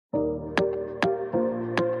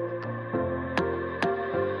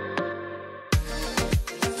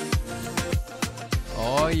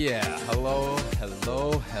yeah. Hello.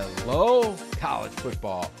 College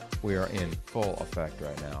football. We are in full effect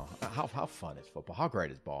right now. How fun is football? How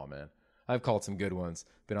great is ball, man? I've called some good ones.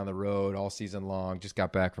 Been on the road all season long. Just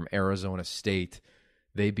got back from Arizona State.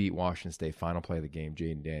 They beat Washington State. Final play of the game,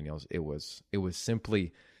 Jaden Daniels. It was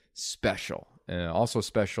simply special. And also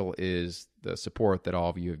special is the support that all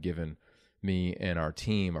of you have given me and our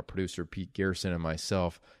team, our producer Pete Garrison and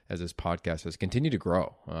myself, as this podcast has continued to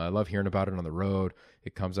grow. I love hearing about it on the road.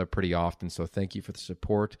 It comes up pretty often, so thank you for the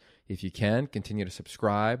support. If you can, continue to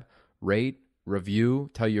subscribe, rate, review,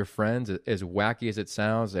 tell your friends. As wacky as it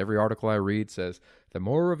sounds, every article I read says the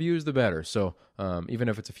more reviews, the better. So even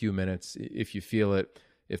if it's a few minutes, if you feel it,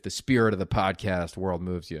 if the spirit of the podcast world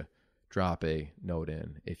moves you, drop a note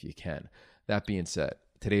in if you can. That being said,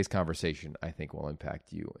 today's conversation, I think, will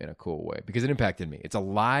impact you in a cool way because it impacted me. It's a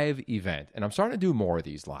live event, and I'm starting to do more of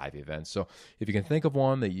these live events. So if you can think of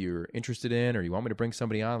one that you're interested in, or you want me to bring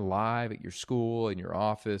somebody on live at your school, in your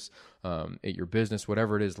office, at your business,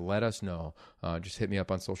 whatever it is, let us know. Just hit me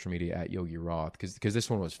up on social media at Yogi Roth because this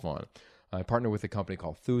one was fun. I partner with a company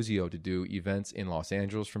called Thuzio to do events in Los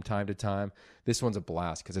Angeles from time to time. This one's a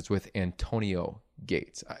blast because it's with Antonio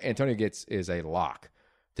Gates. Antonio Gates is a lock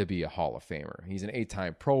to be a Hall of Famer. He's an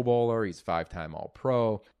 8-time Pro Bowler. He's 5-time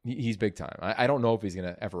All-Pro. He's big time. I don't know if he's going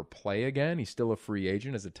to ever play again. He's still a free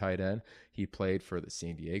agent as a tight end. He played for the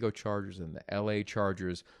San Diego Chargers and the LA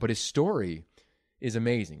Chargers. But his story is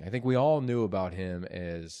amazing. I think we all knew about him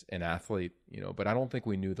as an athlete, but I don't think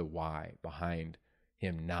we knew the why behind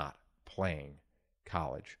him not playing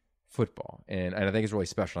college football. And I think it's really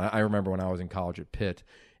special. I remember when I was in college at Pitt,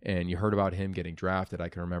 and you heard about him getting drafted. I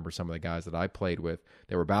can remember some of the guys that I played with.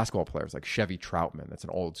 They were basketball players like Chevy Troutman. That's an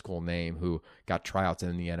old school name who got tryouts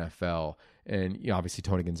in the NFL. And obviously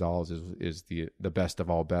Tony Gonzalez is the best of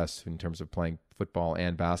all best in terms of playing football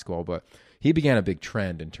and basketball. But he began a big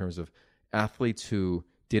trend in terms of athletes who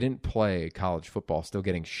didn't play college football still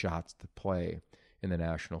getting shots to play in the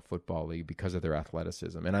National Football League because of their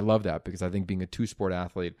athleticism. And I love that because I think being a two-sport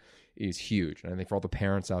athlete is huge. And I think for all the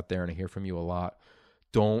parents out there, and I hear from you a lot,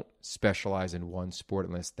 don't specialize in one sport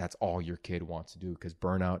unless that's all your kid wants to do, because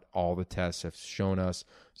burnout, all the tests have shown us.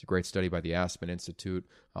 It's a great study by the Aspen Institute.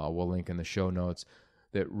 We'll link in the show notes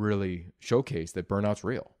that really showcase that burnout's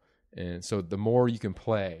real. And so the more you can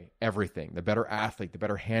play everything, the better athlete, the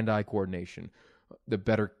better hand-eye coordination, the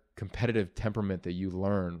better competitive temperament that you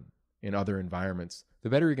learn in other environments, the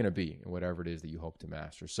better you're going to be in whatever it is that you hope to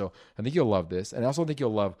master. So I think you'll love this. And I also think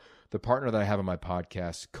you'll love the partner that I have on my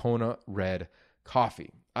podcast, Kona Red Coffee.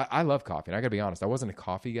 I love coffee. And I got to be honest, I wasn't a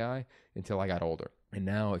coffee guy until I got older. And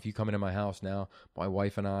now if you come into my house now, my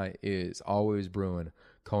wife and I is always brewing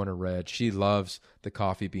Kona Red. She loves the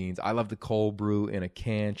coffee beans. I love the cold brew in a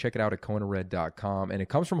can. Check it out at konared.com. And it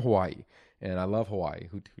comes from Hawaii. And I love Hawaii.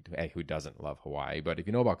 Who doesn't love Hawaii? But if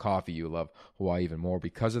you know about coffee, you love Hawaii even more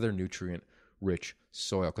because of their nutrient-rich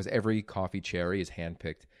soil. Because every coffee cherry is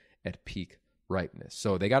handpicked at peak ripeness.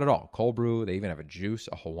 So they got it all. Cold brew. They even have a juice,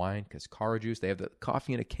 a Hawaiian Cascara juice. They have the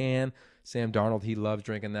coffee in a can. Sam Darnold, he loves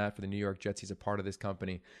drinking that for the New York Jets. He's a part of this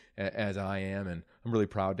company, as I am. And I'm really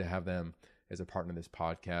proud to have them as a partner of this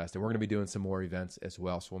podcast. And we're going to be doing some more events as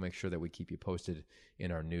well. So we'll make sure that we keep you posted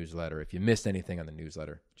in our newsletter. If you missed anything on the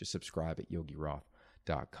newsletter, just subscribe at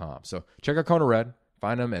yogiroth.com. So check out Kona Red.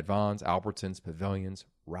 Find them at Vons, Albertsons, Pavilions,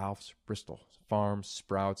 Ralph's, Bristol Farms,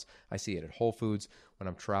 Sprouts. I see it at Whole Foods when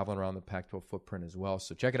I'm traveling around the Pac-12 footprint as well.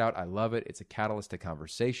 So check it out. I love it. It's a catalyst to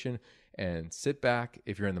conversation. And sit back.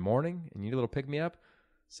 If you're in the morning and you need a little pick-me-up,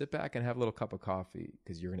 sit back and have a little cup of coffee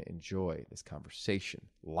because you're going to enjoy this conversation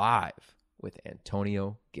live with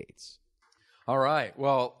Antonio Gates. All right.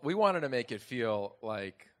 Well, we wanted to make it feel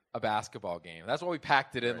like a basketball game. That's why we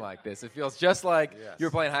packed it in like this. It feels just like you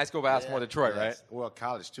were playing high school basketball in Detroit, right? Well,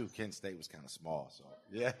 college, too. Kent State was kind of small, so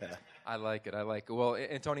yeah. I like it. Well,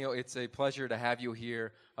 Antonio, it's a pleasure to have you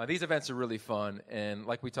here. These events are really fun, and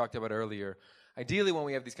like we talked about earlier, ideally when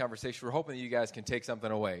we have these conversations, we're hoping that you guys can take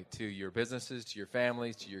something away to your businesses, to your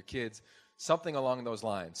families, to your kids, something along those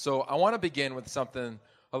lines. So I want to begin with something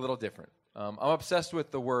a little different. I'm obsessed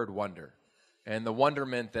with the word wonder. And the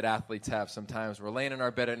wonderment that athletes have sometimes. We're laying in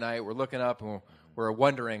our bed at night, we're looking up, and we're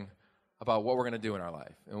wondering about what we're going to do in our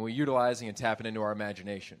life. And we're utilizing and tapping into our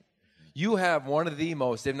imagination. You have one of the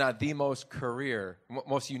most, if not the most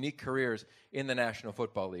unique careers in the National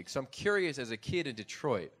Football League. So I'm curious, as a kid in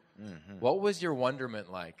Detroit, what was your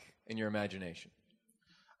wonderment like in your imagination?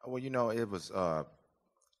 Well, it was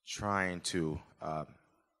trying to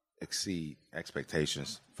exceed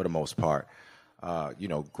expectations for the most part.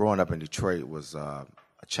 Growing up in Detroit was a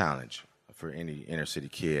challenge for any inner city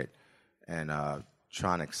kid, and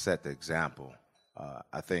trying to set the example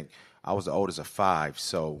I think I was the oldest of 5,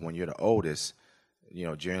 so when you're the oldest,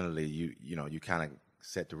 generally you kind of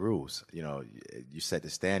set the rules. You set the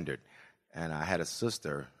standard. And I had a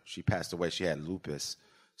sister. She passed away. She had lupus.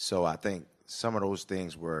 So I think some of those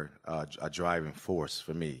things were a driving force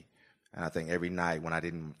for me. And I think every night when I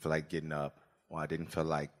didn't feel like getting up, or I didn't feel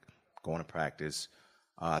like going to practice,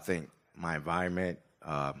 I think my environment,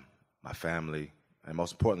 my family, and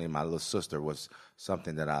most importantly, my little sister was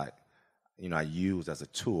something that I used as a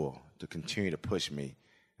tool to continue to push me.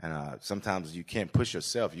 And sometimes you can't push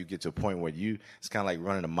yourself. You get to a point where it's kind of like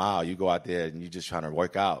running a mile. You go out there and you're just trying to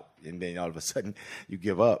work out, and then all of a sudden you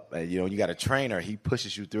give up. And, you got a trainer. He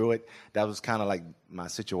pushes you through it. That was kind of like my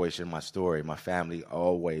situation, my story. My family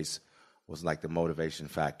always was like the motivation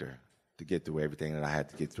factor to get through everything that I had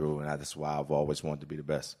to get through, and that's why I've always wanted to be the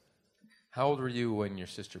best. How old were you when your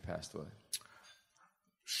sister passed away?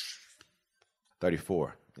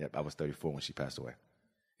 34. Yep, I was 34 when she passed away.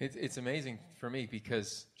 It's amazing for me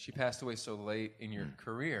because she passed away so late in your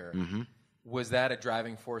career. Mm-hmm. Was that a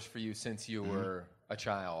driving force for you since you were a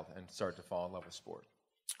child and started to fall in love with sport?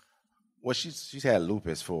 Well, she's had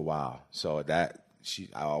lupus for a while, so I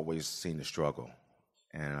always seen the struggle,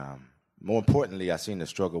 and more importantly, I seen the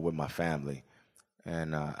struggle with my family,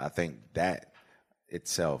 and I think that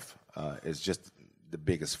itself is just the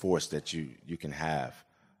biggest force that you can have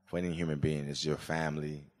for any human being. Is your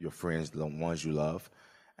family, your friends, the ones you love.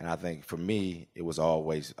 And I think for me, it was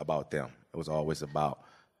always about them. It was always about,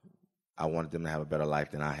 I wanted them to have a better life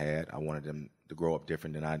than I had. I wanted them to grow up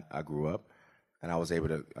different than I grew up. And I was able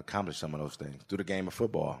to accomplish some of those things through the game of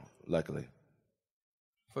football, luckily.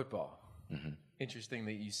 Football. Mm-hmm. Interesting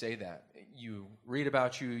that you say that. You read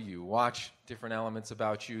about you, you watch different elements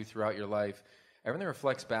about you throughout your life. Everything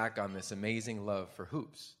reflects back on this amazing love for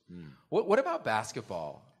hoops. What about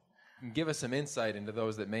basketball? Give us some insight into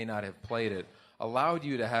those that may not have played it. Allowed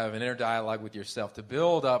you to have an inner dialogue with yourself to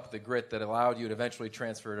build up the grit that allowed you to eventually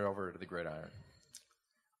transfer it over to the gridiron?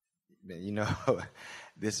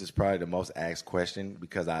 This is probably the most asked question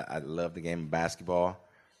because I love the game of basketball.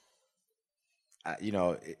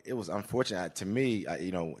 It was unfortunate. To me,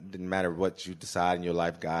 it didn't matter what you decide in your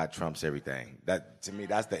life, God trumps everything. That, to me,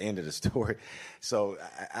 that's the end of the story. So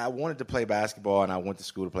I wanted to play basketball, and I went to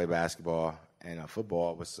school to play basketball. And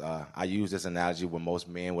football was, I use this analogy what most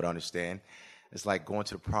men would understand. It's like going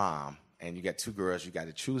to the prom, and you got 2 girls you got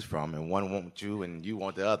to choose from, and one wants you and you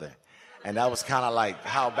want the other. And that was kind of like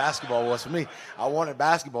how basketball was for me. I wanted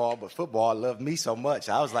basketball, but football loved me so much.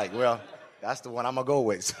 I was like, well, that's the one I'm going to go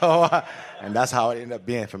with. So, and that's how it ended up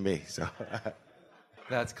being for me. So,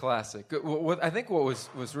 that's classic. I think what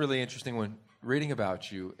was really interesting when reading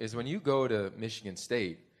about you is when you go to Michigan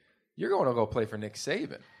State, you're going to go play for Nick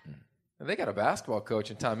Saban. And they got a basketball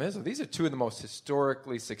coach in Tom Izzo. These are 2 of the most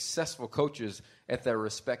historically successful coaches at their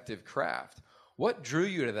respective craft. What drew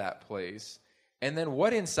you to that place? And then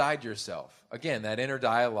what inside yourself? Again, that inner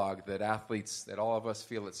dialogue that athletes, that all of us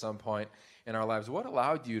feel at some point in our lives. What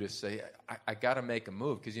allowed you to say, I got to make a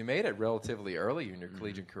move? Because you made it relatively early in your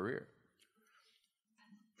collegiate career.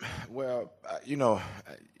 Well, you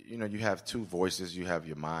have 2 voices. You have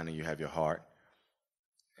your mind and you have your heart.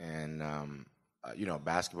 And,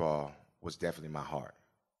 basketball was definitely my heart.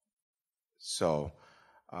 So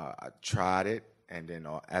I tried it, and then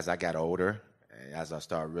as I got older, and as I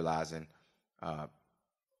started realizing a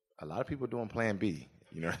lot of people doing plan B,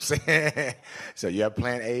 you know what I'm saying? So you have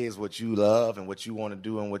plan A is what you love and what you want to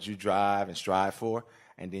do and what you drive and strive for,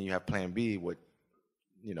 and then you have plan B, what,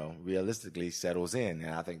 realistically settles in.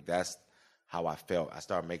 And I think that's how I felt. I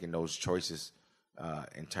started making those choices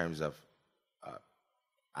in terms of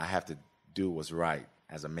I have to do what's right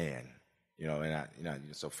as a man.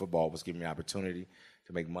 So football was giving me an opportunity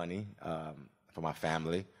to make money for my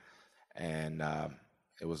family, and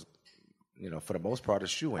it was, for the most part, a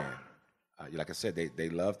shoe-in. Like I said, they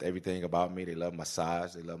loved everything about me. They loved my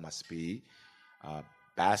size. They loved my speed.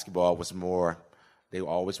 Basketball was more, they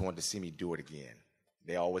always wanted to see me do it again.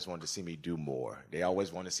 They always wanted to see me do more. They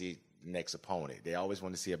always wanted to see the next opponent. They always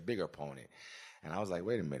wanted to see a bigger opponent. And I was like,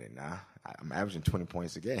 wait a minute now. I'm averaging 20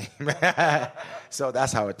 points a game. So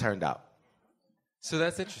that's how it turned out. So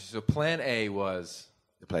that's interesting. So plan A was?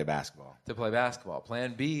 To play basketball. To play basketball.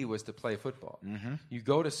 Plan B was to play football. Mm-hmm. You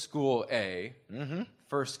go to school A, mm-hmm.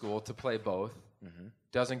 first school, to play both. Mm-hmm.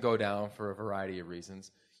 Doesn't go down for a variety of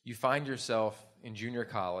reasons. You find yourself in junior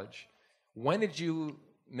college. When did you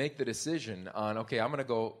make the decision on, okay, I'm going to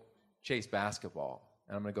go chase basketball,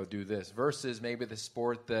 and I'm going to go do this, versus maybe the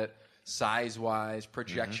sport that size-wise,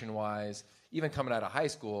 projection-wise, even coming out of high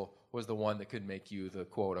school, was the one that could make you the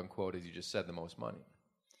quote-unquote, as you just said, the most money?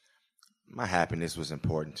 My happiness was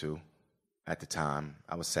important, too. at the time.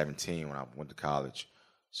 I was 17 when I went to college.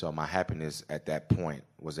 So my happiness at that point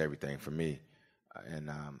was everything for me.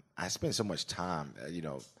 And I spent so much time,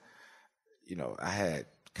 I had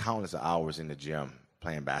countless of hours in the gym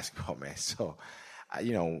playing basketball, man. So,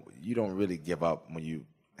 you don't really give up when you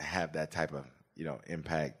have that type of,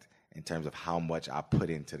 impact in terms of how much I put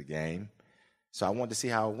into the game. So I wanted to see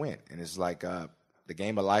how it went. And it's like the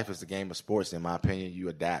game of life is the game of sports. In my opinion, you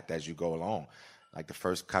adapt as you go along. Like the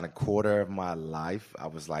first kind of quarter of my life, I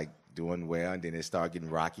was like doing well, and then it started getting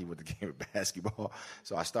rocky with the game of basketball.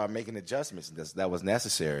 So I started making adjustments that was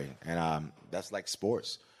necessary. And that's like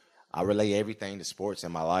sports. I relate everything to sports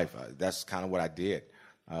in my life. That's kind of what I did.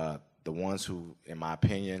 The ones who, in my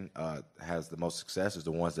opinion, has the most success is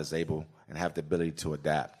the ones that's able and have the ability to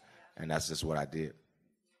adapt. And that's just what I did.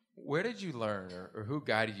 Where did you learn, or who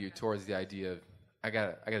guided you towards the idea of, I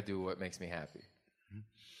gotta do what makes me happy?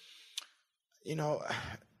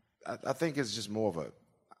 I think it's just more of a,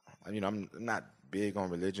 I'm not big on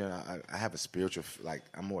religion. I have a spiritual,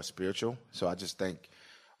 I'm more spiritual. So I just think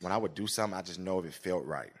when I would do something, I just know if it felt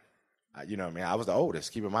right. I was the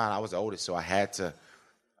oldest. Keep in mind, I was the oldest, so I had to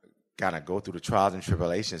kind of go through the trials and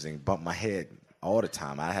tribulations and bump my head all the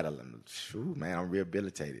time. I had I'm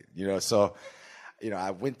rehabilitated, So,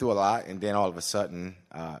 I went through a lot, and then all of a sudden,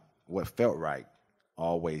 what felt right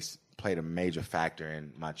always played a major factor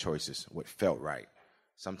in my choices, what felt right.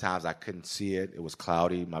 Sometimes I couldn't see it. It was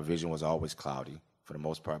cloudy. My vision was always cloudy for the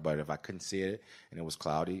most part. But if I couldn't see it and it was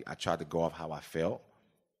cloudy, I tried to go off how I felt,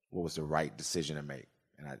 what was the right decision to make.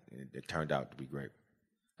 And it turned out to be great.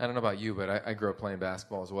 I don't know about you, but I grew up playing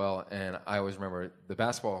basketball as well, and I always remember the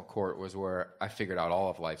basketball court was where I figured out all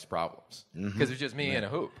of life's problems because it was just me and a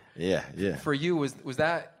hoop. Yeah. For you, was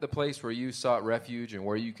that the place where you sought refuge and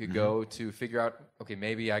where you could go to figure out, okay,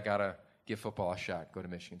 maybe I gotta give football a shot, go to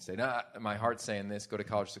Michigan State. Nah, my heart's saying this, go to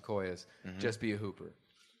College Sequoias, just be a hooper.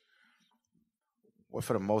 Well,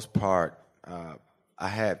 for the most part, I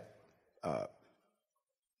had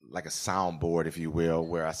like a soundboard, if you will,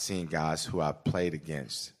 where I seen guys who I played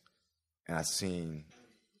against, and I seen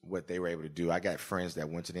what they were able to do. I got friends that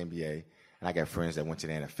went to the NBA, and I got friends that went to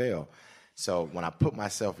the NFL. So when I put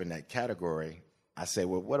myself in that category, I say,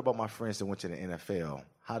 well, what about my friends that went to the NFL?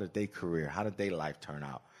 How did their career, how did their life turn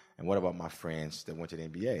out? And what about my friends that went to the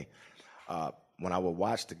NBA? When I would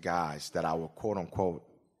watch the guys that I would, quote unquote,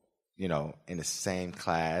 in the same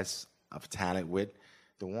class of talent with,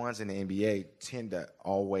 the ones in the NBA tend to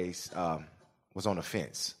always was on the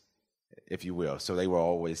fence, if you will. So they were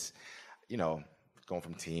always, going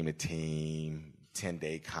from team to team,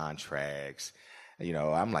 10-day contracts.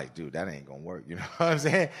 I'm like, dude, that ain't going to work. You know what I'm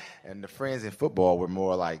saying? And the friends in football were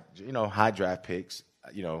more like, high draft picks,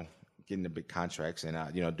 getting the big contracts and,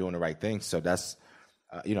 doing the right thing. So that's,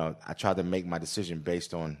 I tried to make my decision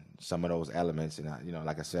based on some of those elements. And,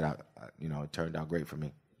 like I said, it turned out great for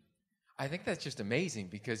me. I think that's just amazing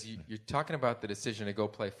because you're talking about the decision to go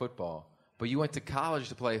play football, but you went to college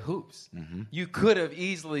to play hoops. Mm-hmm. You could have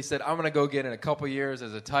easily said, I'm going to go get in a couple years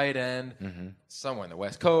as a tight end somewhere in the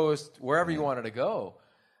West Coast, wherever you wanted to go.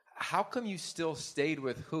 How come you still stayed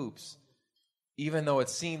with hoops, even though it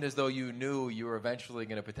seemed as though you knew you were eventually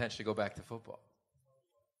going to potentially go back to football?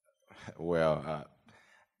 Well,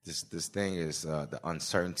 this thing is the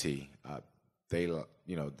uncertainty.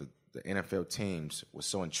 The NFL teams were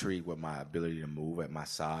so intrigued with my ability to move at my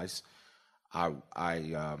size. I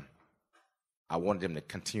wanted them to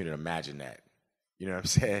continue to imagine that. You know what I'm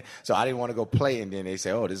saying? So I didn't want to go play, and then they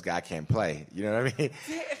say, oh, this guy can't play. You know what I mean?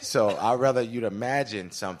 So I'd rather you'd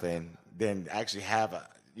imagine something than actually have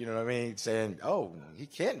saying, oh, he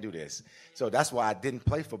can't do this. So that's why I didn't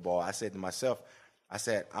play football. I said to myself,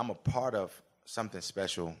 I'm a part of something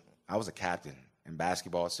special. I was a captain in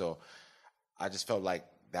basketball, so I just felt like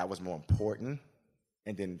that was more important.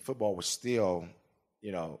 And then football was still,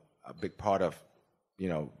 a big part of,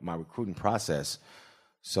 my recruiting process.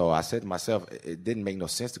 So I said to myself, it didn't make no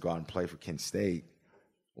sense to go out and play for Kent State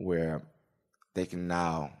where they can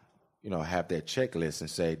now, have their checklist and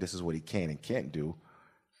say, this is what he can and can't do.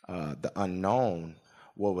 The unknown,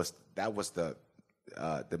 that was the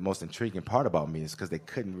most intriguing part about me is because they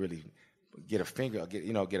couldn't really get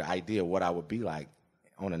an idea of what I would be like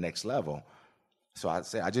on the next level. So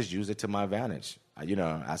I just used it to my advantage.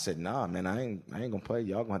 I said, nah, man, I ain't gonna play.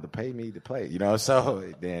 Y'all gonna have to pay me to play.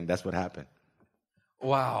 So then that's what happened.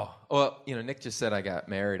 Wow. Well, Nick just said I got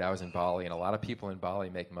married. I was in Bali, and a lot of people in Bali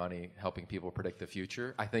make money helping people predict the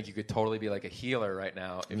future. I think you could totally be like a healer right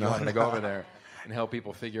now if you wanted to go over there and help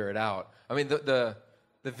people figure it out. I mean, the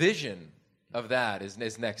vision of that is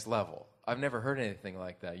next level. I've never heard anything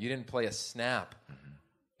like that. You didn't play a snap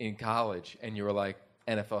in college, and you were like,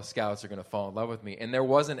 NFL scouts are going to fall in love with me. And there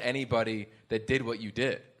wasn't anybody that did what you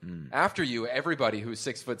did. After you, everybody who's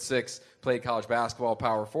 6'6", played college basketball,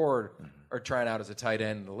 power forward, are trying out as a tight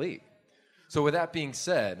end in the league. So with that being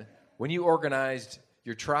said, when you organized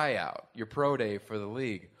your tryout, your pro day for the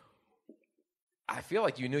league, I feel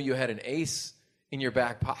like you knew you had an ace in your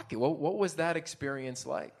back pocket. What was that experience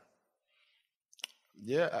like?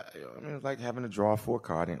 Yeah, I mean, it was like having a draw 4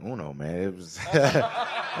 card in Uno, man. It was,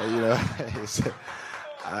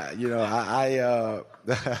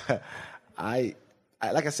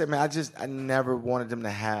 like I said, man, I never wanted them to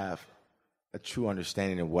have a true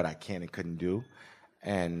understanding of what I can and couldn't do.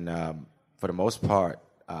 And for the most part,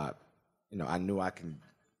 I knew I can,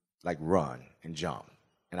 like, run and jump.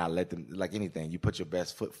 And I let them, like anything, you put your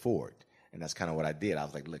best foot forward. And that's kind of what I did. I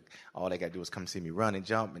was like, look, all they got to do is come see me run and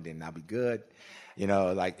jump, and then I'll be good.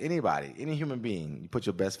 Like anybody, any human being, you put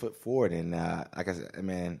your best foot forward. And like I said,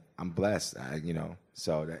 man, I'm blessed,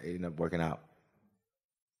 so that ended up working out.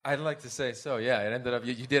 I'd like to say so, yeah. It ended up,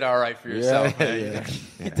 you did all right for yourself, man. Yeah.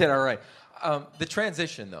 You did all right. The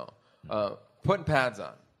transition, though, putting pads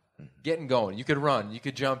on, getting going. You could run, you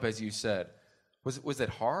could jump, as you said. Was it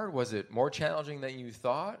hard? Was it more challenging than you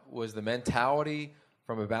thought? Was the mentality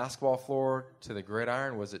from a basketball floor to the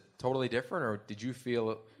gridiron, was it totally different, or did you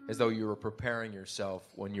feel as though you were preparing yourself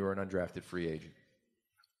when you were an undrafted free agent?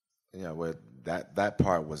 Yeah, well, that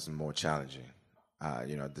part was more challenging.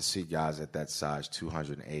 To see guys at that size,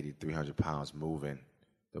 280, 300 pounds, moving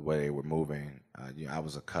the way they were moving. I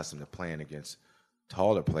was accustomed to playing against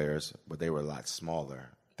taller players, but they were a lot smaller,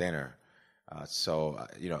 thinner. So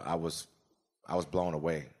I was blown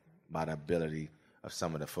away by the ability of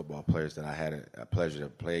some of the football players that I had a pleasure to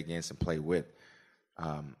play against and play with.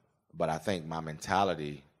 But I think my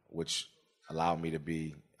mentality, which allowed me to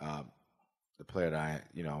be the player that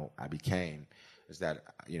I became, is that,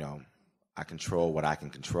 I control what I can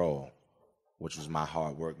control, which was my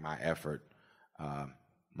hard work, my effort,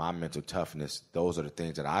 my mental toughness. Those are the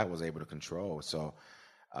things that I was able to control. So,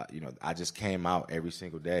 I just came out every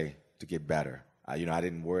single day to get better. I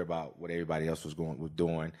didn't worry about what everybody else was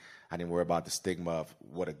doing. I didn't worry about the stigma of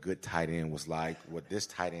what a good tight end was like, what this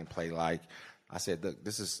tight end played like. I said, look,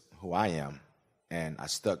 this is who I am, and I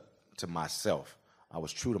stuck to myself. I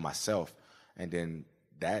was true to myself, and then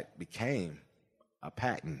that became a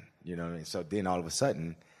pattern, you know what I mean? So then all of a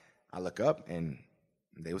sudden, I look up, and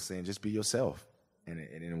they were saying, just be yourself, and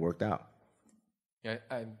it worked out. Yeah,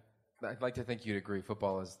 I'd like to think you'd agree.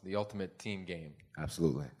 Football is the ultimate team game.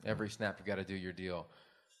 Absolutely. Every snap, you got to do your deal.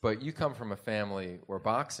 But you come from a family where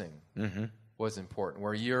boxing was important,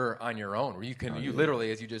 where you're on your own, where you literally,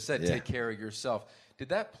 as you just said, take care of yourself. Did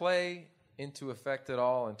that play into effect at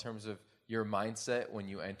all in terms of your mindset when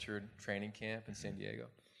you entered training camp in San Diego?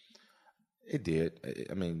 It did.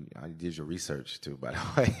 I mean, I did your research too, by the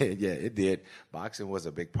way. Yeah, it did. Boxing was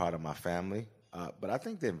a big part of my family, but I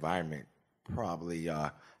think the environment probably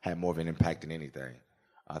had more of an impact than anything.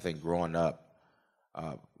 I think growing up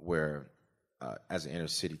where as an inner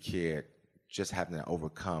city kid, just having to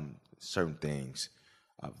overcome certain things,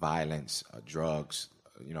 violence, drugs,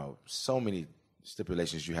 so many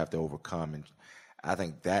stipulations you have to overcome. And I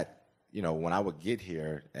think that, when I would get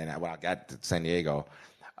here and when I got to San Diego,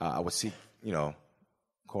 I would see,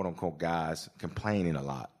 quote unquote guys complaining a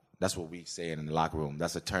lot. That's what we say in the locker room.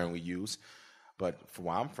 That's a term we use. But from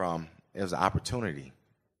where I'm from, it was an opportunity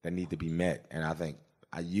that need to be met. And I think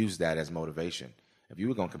I use that as motivation. If you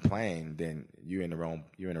were going to complain, then you're in the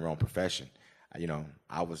wrong profession.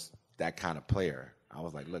 I was that kind of player. I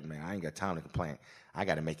was like, look, man, I ain't got time to complain. I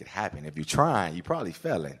got to make it happen. If you're trying, you're probably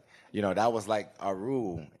failing. That was like our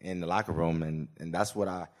rule in the locker room. And that's what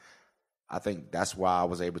I think that's why I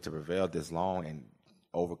was able to prevail this long and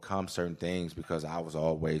overcome certain things, because I was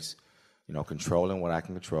always, controlling what I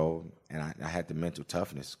can control. And I had the mental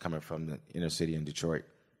toughness coming from the inner city in Detroit.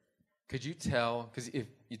 Could you tell, because if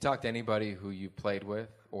you talk to anybody who you played with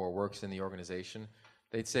or works in the organization,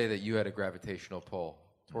 they'd say that you had a gravitational pull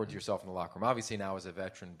towards yourself in the locker room. Obviously now as a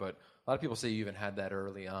veteran, but a lot of people say you even had that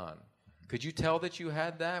early on. Could you tell that you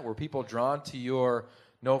had that? Were people drawn to your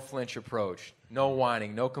no flinch approach, no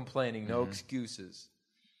whining, no complaining, no excuses?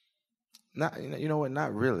 Not, you know what?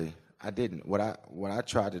 Not really. I didn't. What I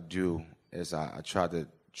tried to do is I tried to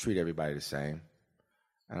treat everybody the same.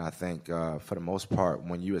 And I think for the most part,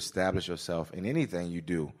 when you establish yourself in anything you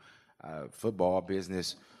do, football,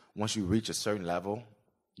 business, once you reach a certain level,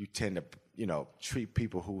 you tend to, treat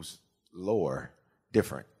people who's lower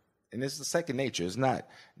different. And it's the second nature. It's not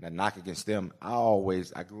a knock against them. I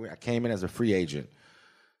came in as a free agent.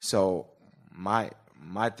 So my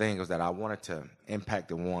thing was that I wanted to impact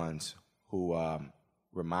the ones who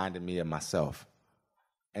reminded me of myself.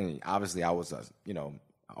 and obviously I was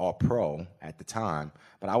all pro at the time,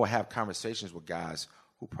 but I would have conversations with guys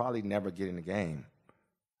who probably never get in the game,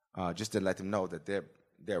 just to let them know that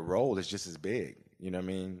their role is just as big. You know what I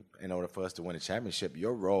mean? In order for us to win a championship,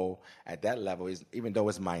 your role at that level is, even though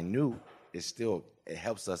it's minute, it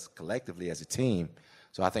helps us collectively as a team.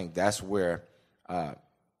 So I think that's where I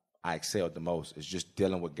excelled the most, is just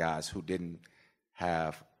dealing with guys who didn't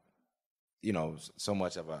have, so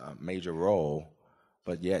much of a major role,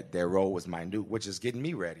 but yet their role was minute, which is getting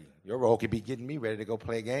me ready. Your role could be getting me ready to go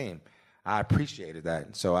play a game. I appreciated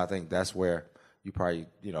that. So I think that's where you probably,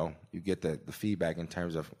 you get the feedback in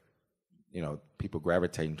terms of, people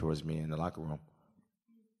gravitating towards me in the locker room.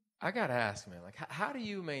 I got to ask, man, like, how do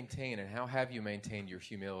you maintain and how have you maintained your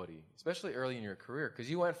humility, especially early in your career? Because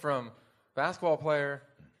you went from basketball player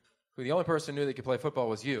who the only person who knew that could play football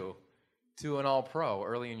was you to an all-pro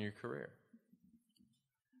early in your career.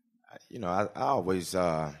 I always,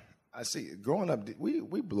 I see, growing up, we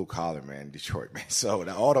blue collar, man, in Detroit, man. So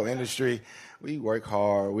the auto industry, we work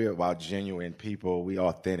hard. We're about genuine people. We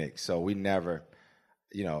authentic. So we never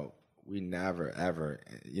ever,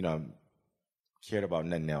 cared about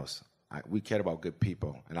nothing else. We cared about good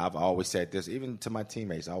people. And I've always said this, even to my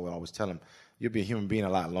teammates, I would always tell them, you'll be a human being a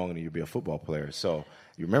lot longer than you'll be a football player. So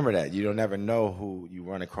you remember that. You don't ever know who you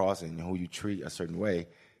run across and who you treat a certain way.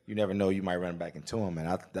 You never know, you might run back into them.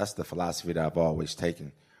 And that's the philosophy that I've always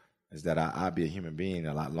taken, is that I'll be a human being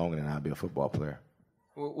a lot longer than I'll be a football player.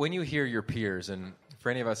 When you hear your peers, and for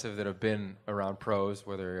any of us that have been around pros,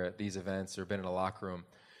 whether at these events or been in a locker room,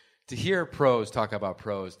 to hear pros talk about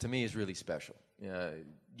pros, to me, is really special.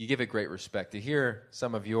 You give it great respect. To hear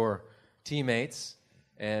some of your teammates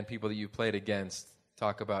and people that you played against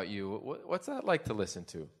talk about you, what's that like to listen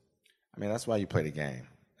to? I mean, that's why you play the game,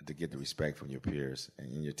 to get the respect from your peers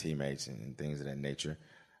and your teammates and things of that nature.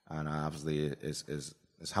 And obviously,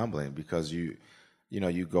 it's humbling, because you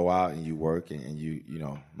go out and you work and you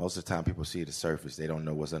most of the time people see the surface. They don't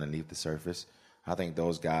know what's underneath the surface. I think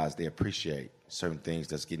those guys, they appreciate certain things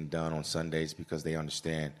that's getting done on Sundays, because they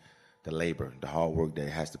understand the labor, the hard work that you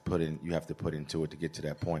have to put into it to get to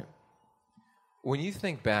that point. When you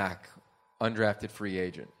think back, undrafted free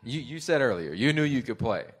agent, you said earlier, you knew you could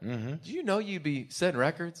play. Mm-hmm. Do you know you'd be setting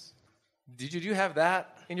records? Did you have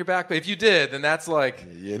that in your back? But if you did, then that's like,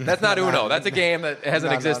 that's not Uno. That's a game that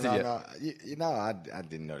hasn't existed yet. No. I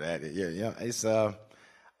didn't know that. It's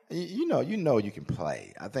you can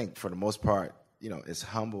play. I think for the most part, as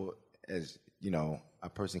humble as a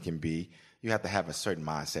person can be, you have to have a certain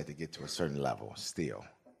mindset to get to a certain level. Still,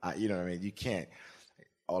 you know what I mean. You can't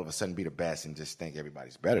all of a sudden be the best and just think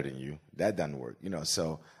everybody's better than you. That doesn't work.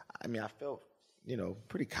 So I mean, I felt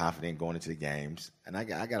pretty confident going into the games, and I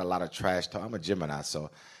got a lot of trash talk. I'm a Gemini, so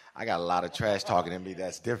I got a lot of trash talking in me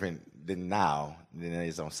that's different than it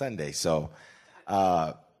is on Sunday. So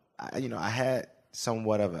I had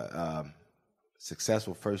somewhat of a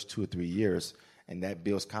successful first 2 or 3 years, and that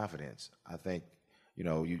builds confidence. I think,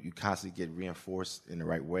 you constantly get reinforced in the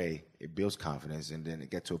right way. It builds confidence, and then it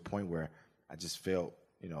gets to a point where I just felt,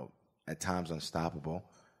 at times unstoppable.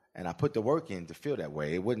 And I put the work in to feel that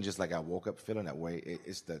way. It wasn't just like I woke up feeling that way.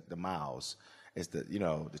 It's the miles. It's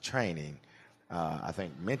the training. I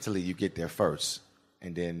think mentally you get there first.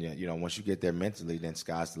 And then, once you get there mentally, then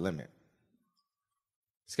sky's the limit.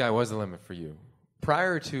 Sky was the limit for you.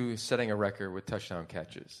 Prior to setting a record with touchdown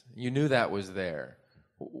catches, you knew that was there.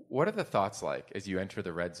 What are the thoughts like as you enter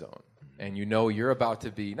the red zone? And you're about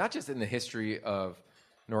to be, not just in the history of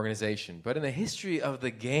an organization, but in the history of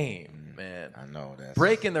the game, man. I know that.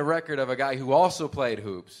 Breaking the record of a guy who also played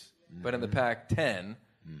hoops, but in the Pac-10,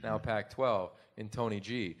 now Pac-12, in Tony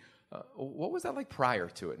G. What was that like prior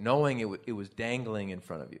to it, knowing it was dangling in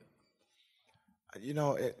front of you?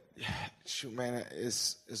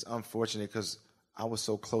 It's unfortunate, because I was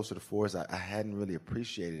so close to the fours, I hadn't really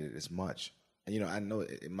appreciated it as much. And, I know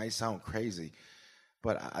it might sound crazy,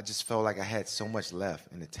 but I just felt like I had so much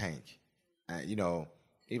left in the tank.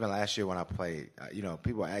 Even last year when I played,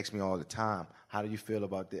 people ask me all the time, how do you feel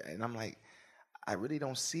about that? And I'm like, I really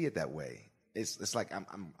don't see it that way. It's like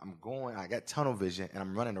I'm going, I got tunnel vision, and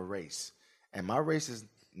I'm running a race. And my race is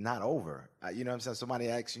not over. You know what I'm saying? Somebody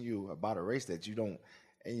asking you about a race that you don't,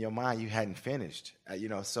 in your mind, you hadn't finished.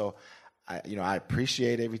 So I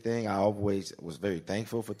appreciate everything. I always was very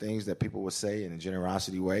thankful for things that people would say in a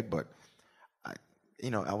generosity way, but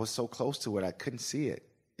I was so close to it, I couldn't see it.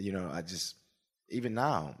 Even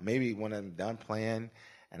now, maybe when I'm done playing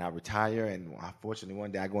and I retire, and unfortunately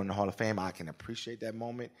one day I go in the Hall of Fame, I can appreciate that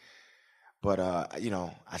moment. But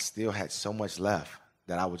I still had so much left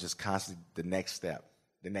that I was just constantly the next step,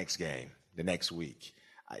 the next game, the next week.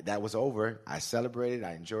 that was over. I celebrated.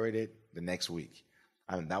 I enjoyed it the next week.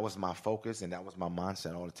 I mean, that was my focus and that was my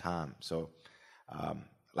mindset all the time. So,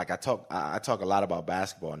 like I talk a lot about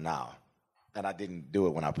basketball now, and I didn't do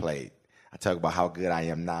it when I played. I talk about how good I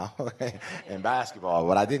am now in basketball,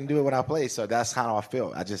 but I didn't do it when I played. So that's how I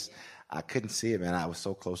felt. I couldn't see it, man. I was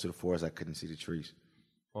so close to the forest, I couldn't see the trees.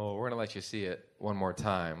 Well, we're going to let you see it one more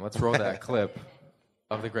time. Let's roll that clip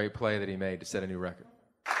of the great play that he made to set a new record.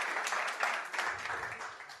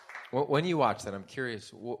 When you watch that, I'm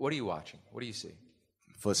curious, what are you watching? What do you see?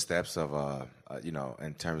 Footsteps of,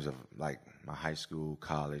 in terms of like my high school,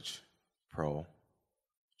 college, pro,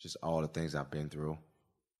 just all the things I've been through,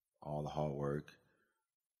 all the hard work,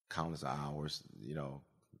 countless hours,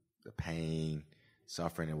 the pain,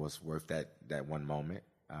 suffering, it was worth that one moment.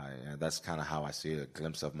 And that's kind of how I see a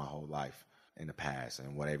glimpse of my whole life in the past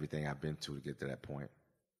and what everything I've been to get to that point.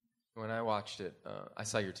 When I watched it, I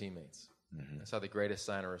saw your teammates. Mm-hmm. I saw the greatest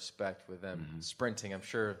sign of respect with them sprinting. I'm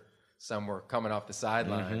sure some were coming off the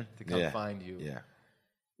sideline to come find you. Yeah.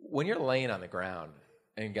 When you're laying on the ground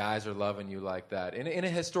and guys are loving you like that, in a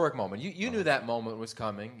historic moment, you knew that moment was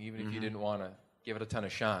coming, even if you didn't want to give it a ton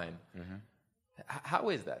of shine. Mm-hmm. How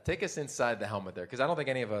is that? Take us inside the helmet there, because I don't think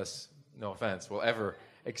any of us, no offense, will ever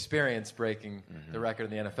experience breaking the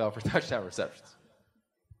record in the NFL for touchdown receptions.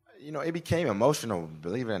 It became emotional,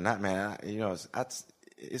 believe it or not, man.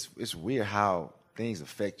 It's weird how things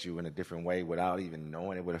affect you in a different way without even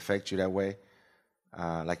knowing it would affect you that way.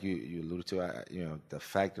 Like you alluded to, the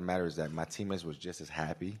fact of the matter is that my teammates was just as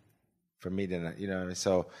happy for me than,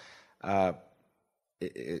 so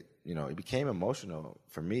it became emotional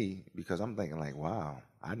for me because I'm thinking like, wow,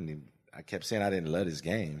 I kept saying I didn't love this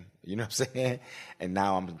game, you know what I'm saying? And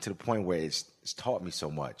now I'm to the point where it's taught me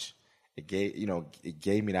so much. It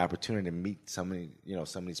gave me the opportunity to meet some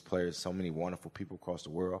of these players, so many wonderful people across the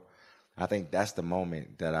world. I think that's the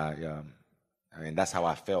moment that that's how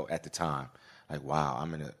I felt at the time. Like, wow,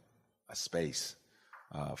 I'm in a space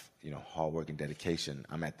of, hard work and dedication.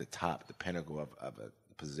 I'm at the top, the pinnacle of a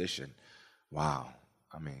position. Wow.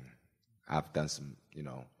 I mean, I've done some,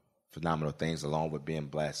 phenomenal things along with being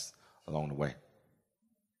blessed along the way.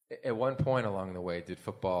 At one point along the way, did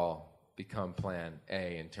football become plan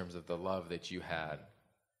A in terms of the love that you had?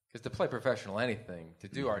 Because to play professional anything, to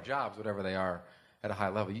do our jobs, whatever they are, at a high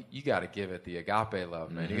level, you got to give it the agape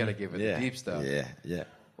love, man. You got to give it the deep stuff. Yeah.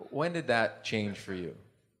 When did that change for you?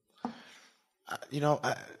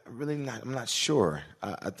 I'm not sure.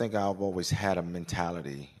 I think I've always had a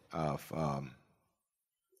mentality of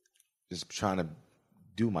just trying to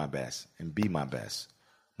do my best and be my best,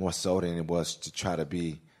 more so than it was to try to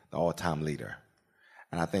be the all-time leader.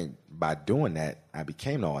 And I think by doing that, I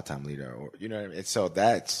became the all-time leader. And so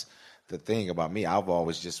that's the thing about me. I've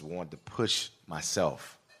always just wanted to push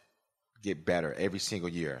myself, get better every single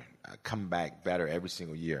year, come back better every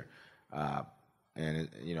single year. And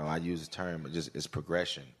I use the term, it's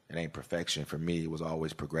progression. It ain't perfection. For me, it was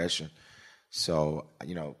always progression. So,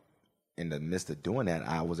 in the midst of doing that,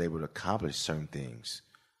 I was able to accomplish certain things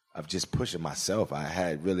of just pushing myself. I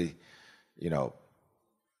had really,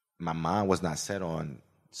 my mind was not set on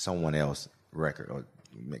someone else's record or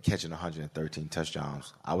catching 113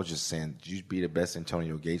 touchdowns. I was just saying, you be the best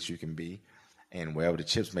Antonio Gates you can be, and wherever the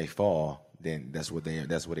chips may fall, then that's what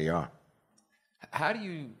they are. How do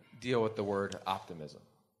you deal with the word optimism?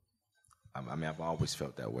 I mean, I've always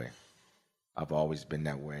felt that way. I've always been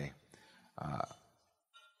that way.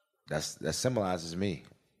 That symbolizes me.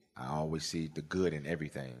 I always see the good in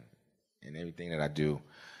everything that I do.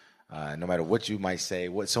 No matter what you might say,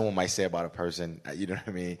 what someone might say about a person, you know what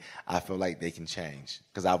I mean? I feel like they can change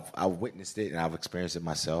because I've witnessed it and I've experienced it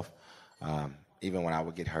myself. Even when I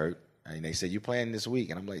would get hurt, and they say, "You playing this week?"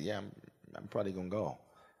 And I'm like, "Yeah, I'm probably gonna go."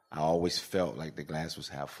 I always felt like the glass was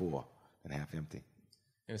half full and half empty.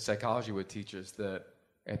 Psychology would teach us that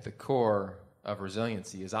at the core of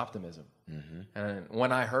resiliency is optimism. Mm-hmm. And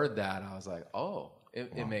when I heard that, I was like, "Oh."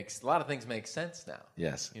 It makes a lot of things make sense now.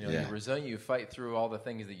 Yes. You're resilient. You fight through all the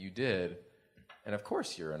things that you did, and of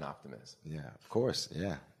course you're an optimist. Yeah, of course.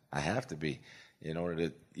 Yeah, I have to be in order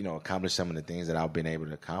to accomplish some of the things that I've been able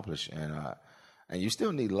to accomplish. And you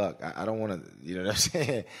still need luck. I don't want to, what I'm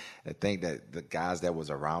saying, I think that the guys that was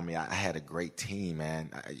around me, I had a great team,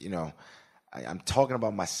 man. I'm talking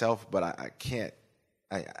about myself, but I can't.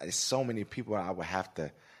 There's so many people I would have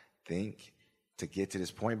to think to get to this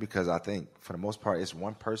point, because I think for the most part it's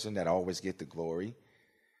one person that always get the glory,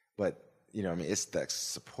 but it's the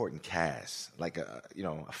supporting cast, like a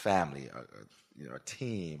family, a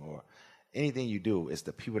team, or anything you do. It's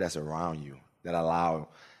the people that's around you that allow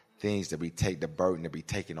things to be the burden to be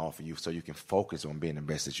taken off of you, so you can focus on being the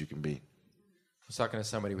best that you can be. was talking to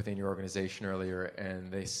somebody within your organization earlier,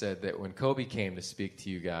 and they said that when Kobe came to speak to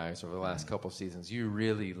you guys over the last couple seasons, you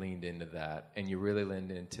really leaned into that, and you really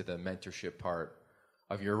leaned into the mentorship part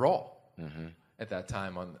of your role at that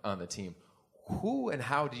time on the team. Who and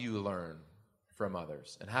how do you learn from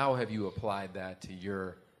others, and how have you applied that to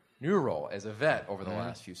your new role as a vet over the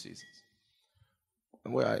last few seasons?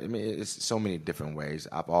 Well, I mean, it's so many different ways.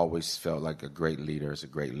 I've always felt like a great leader is a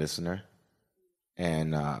great listener.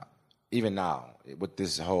 And even now, with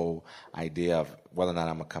this whole idea of whether or not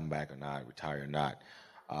I'm going to come back or not, retire or not,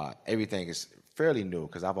 everything is fairly new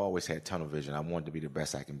because I've always had tunnel vision. I want to be the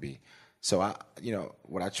best I can be. So,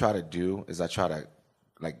 what I try to do is I try to,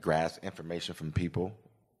 grasp information from people.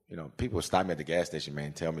 People stop me at the gas station, man,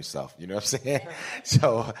 and tell me stuff, you know what I'm saying?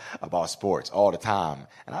 So, about sports all the time.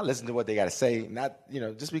 And I listen to what they got to say, not,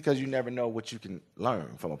 just because you never know what you can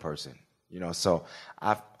learn from a person, So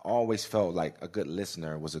I've always felt like a good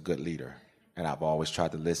listener was a good leader. And I've always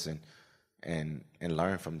tried to listen and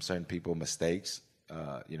learn from certain people's mistakes,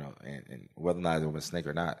 and whether or not it was a mistake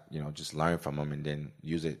or not, just learn from them and then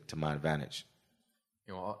use it to my advantage.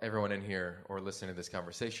 Everyone in here or listening to this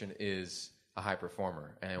conversation is a high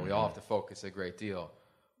performer, and we all have to focus a great deal.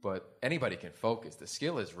 But anybody can focus. The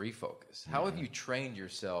skill is refocus. How have you trained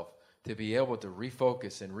yourself to be able to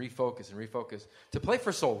refocus and refocus and refocus to play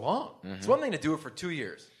for so long? It's one thing to do it for 2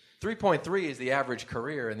 years. 3.3 is the average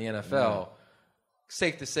career in the NFL.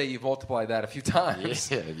 Safe to say you've multiplied that a few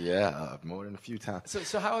times. Yeah, more than a few times.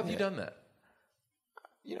 So how have you done that?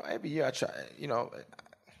 Every year I try,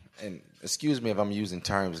 and excuse me if I'm using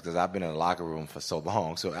terms because I've been in the locker room for so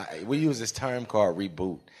long. So we use this term called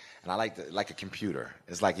reboot. And I like a computer.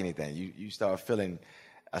 It's like anything. You start feeling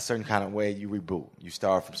a certain kind of way, you reboot. You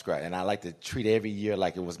start from scratch. And I like to treat every year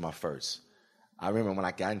like it was my first. I remember when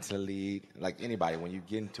I got into the league, like anybody, when you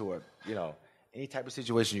get into any type of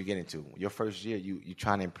situation you get into, your first year, you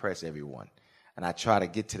trying to impress everyone. And I try to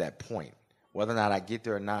get to that point. Whether or not I get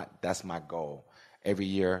there or not, that's my goal. Every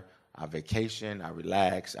year, I vacation, I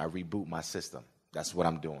relax, I reboot my system. That's what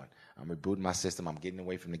I'm doing. I'm rebooting my system. I'm getting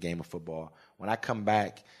away from the game of football. When I come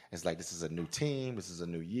back, it's like this is a new team. This is a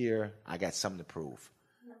new year. I got something to prove.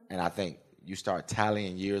 And I think you start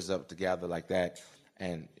tallying years up together like that,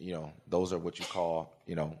 and, those are what you call,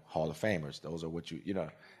 Hall of Famers. Those are what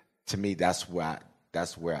to me, that's what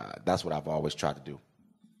I've always tried to do.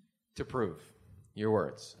 To prove your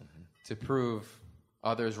words. To prove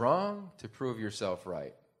others wrong, to prove yourself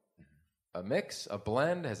right. A mix, a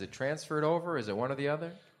blend, has it transferred over? Is it one or the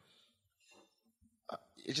other?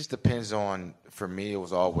 It just depends on, for me, it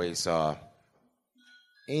was always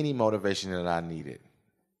any motivation that I needed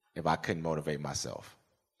if I couldn't motivate myself.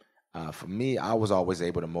 For me, I was always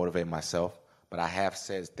able to motivate myself, but I have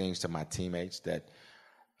said things to my teammates that,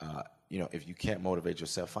 if you can't motivate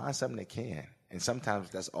yourself, find something that can. And sometimes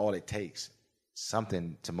that's all it takes,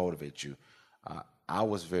 something to motivate you. I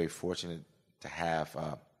was very fortunate to have,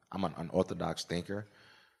 I'm an unorthodox thinker,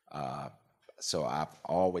 so I've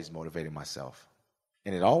always motivated myself.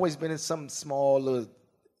 And it always been in some small little,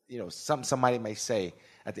 something somebody may say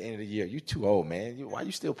at the end of the year, "You too old, man. Why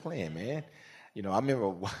you still playing, man?" I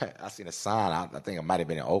remember I seen a sign. I think it might have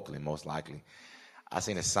been in Oakland, most likely. I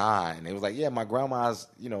seen a sign, and it was like, "Yeah, my grandma's,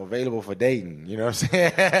 available for dating." You know what I'm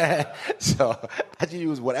saying? So I just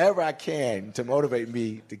use whatever I can to motivate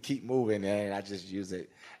me to keep moving, and I just use it,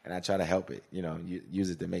 and I try to help it. Use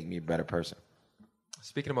it to make me a better person.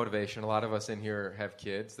 Speaking of motivation, a lot of us in here have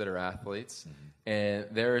kids that are athletes, and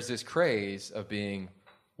there is this craze of being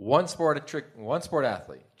one sport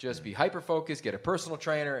athlete. Just be hyper-focused, get a personal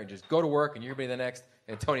trainer, and just go to work, and you're going to be the next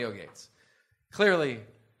Antonio Gates. Clearly,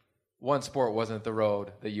 one sport wasn't the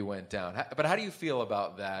road that you went down. But how do you feel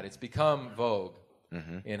about that? It's become vogue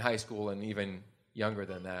in high school and even younger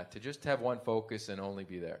than that to just have one focus and only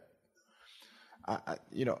be there.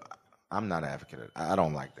 I'm not an advocate. I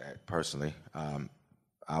don't like that personally. I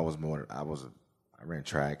ran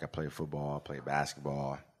track. I played football. I played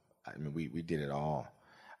basketball. I mean, we did it all.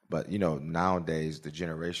 But, nowadays, the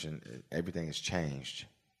generation, everything has changed.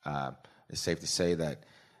 It's safe to say that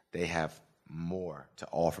they have more to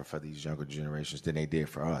offer for these younger generations than they did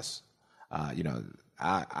for us.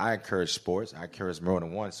 I encourage sports. I encourage more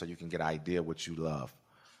than one so you can get an idea what you love.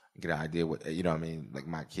 Get an idea what, like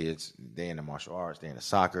my kids, they in the martial arts, they in the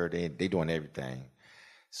soccer, they doing everything.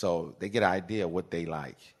 So they get an idea what they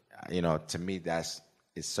like. To me,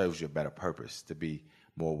 it serves you a better purpose to be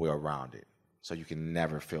more well-rounded. So you can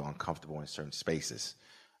never feel uncomfortable in certain spaces.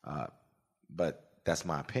 But that's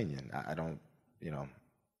my opinion.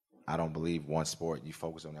 I don't believe one sport, you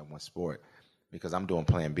focus on that one sport because I'm doing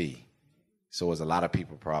plan B. So it was a lot of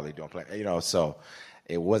people probably doing play, so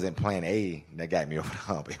it wasn't plan A that got me over the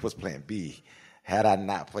hump. It was plan B. Had I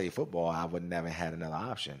not played football, I would never had another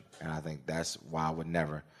option. And I think that's why I would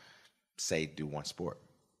never say do one sport.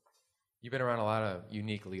 You've been around a lot of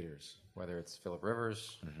unique leaders, whether it's Phillip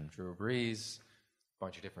Rivers, Drew Brees, a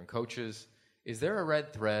bunch of different coaches. Is there a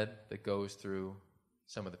red thread that goes through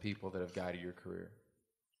some of the people that have guided your career?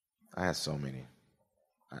 I had so many.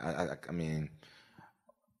 I mean,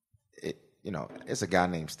 it's a guy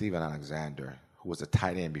named Steven Alexander who was a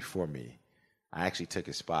tight end before me. I actually took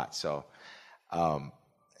his spot. So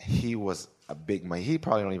he was a big man. He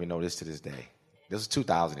probably don't even know this to this day. This was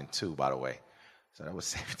 2002, by the way. So that was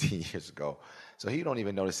 17 years ago. So he don't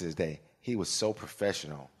even know this to this day. He was so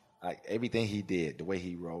professional. Like everything he did, the way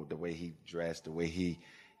he rode, the way he dressed, the way he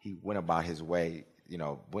went about his way,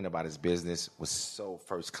 went about his business was so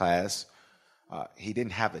first class. He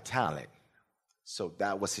didn't have the talent. So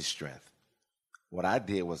that was his strength. What I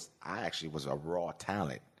did was I actually was a raw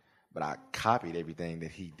talent, but I copied everything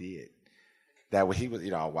that he did. That way he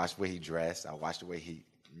was, I watched the way he dressed. I watched the way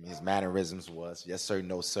his mannerisms was. Yes, sir,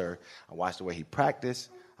 no, sir. I watched the way he practiced.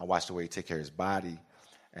 I watched the way he took care of his body.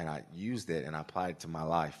 And I used it and I applied it to my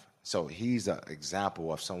life. So he's an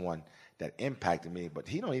example of someone that impacted me, but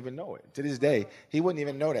he don't even know it. To this day, he wouldn't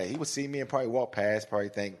even know that. He would see me and probably walk past, probably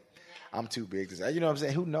think, I'm too big. You know what I'm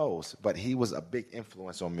saying? Who knows? But he was a big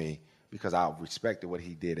influence on me because I respected what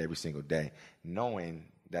he did every single day, knowing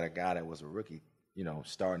that a guy that was a rookie,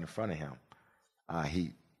 starting in front of him,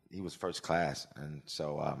 he was first class. And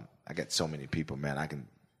so I got so many people, man. I can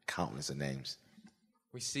countless of names.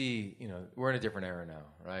 We see, we're in a different era now,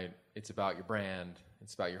 right? It's about your brand.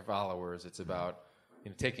 It's about your followers. It's about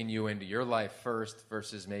taking you into your life first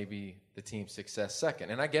versus maybe the team's success second.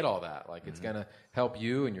 And I get all that. Like, it's going to help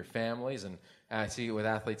you and your families. And I see it with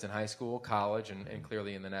athletes in high school, college, and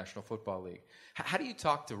clearly in the National Football League. How do you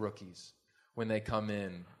talk to rookies when they come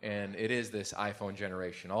in and it is this iPhone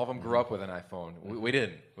generation? All of them grew up with an iPhone. We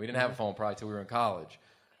didn't. We didn't have a phone probably until we were in college.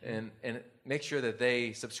 And make sure that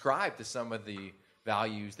they subscribe to some of the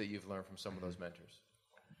values that you've learned from some of those mentors.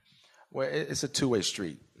 Well, it's a two-way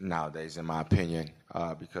street nowadays, in my opinion,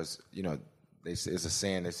 because, it's a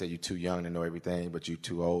saying, they say you're too young to know everything, but you're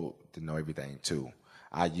too old to know everything, too.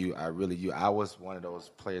 I was one of those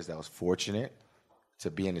players that was fortunate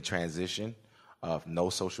to be in the transition of no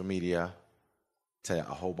social media to a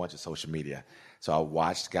whole bunch of social media. So I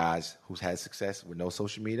watched guys who's had success with no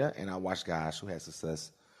social media, and I watched guys who had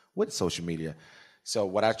success with social media. So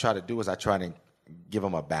what I try to do is I try to give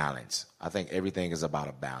them a balance. I think everything is about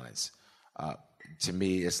a balance. To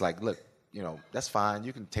me, it's like, look, that's fine.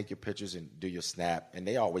 You can take your pictures and do your snap. And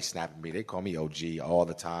they always snap at me. They call me OG all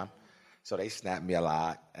the time. So they snap me a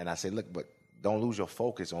lot. And I say, look, but don't lose your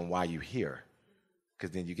focus on why you're here. Because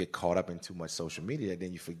then you get caught up in too much social media.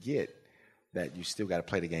 Then you forget that you still got to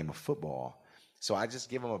play the game of football. So I just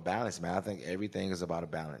give them a balance, man. I think everything is about a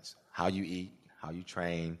balance. How you eat, how you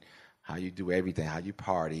train, how you do everything, how you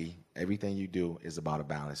party. Everything you do is about a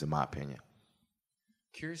balance, in my opinion.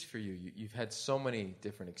 Curious for you, you've had so many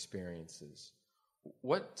different experiences.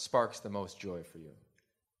 What sparks the most joy for you?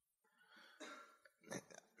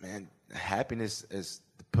 Man, happiness is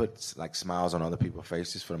puts like smiles on other people's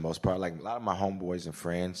faces for the most part. Like a lot of my homeboys and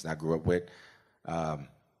friends that I grew up with, to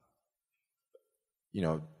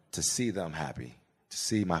see them happy, to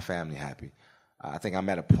see my family happy. I think I'm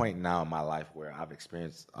at a point now in my life where I've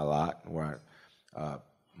experienced a lot, where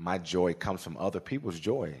my joy comes from other people's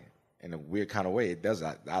joy. In a weird kind of way, it does.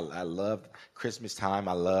 I love Christmas time.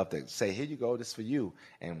 I love to say, here you go, this is for you,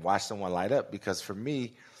 and watch someone light up. Because for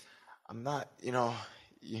me, I'm not,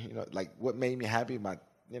 like what made me happy, I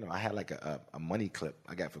had like a money clip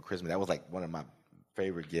I got for Christmas. That was like one of my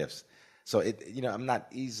favorite gifts. So I'm not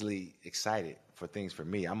easily excited for things for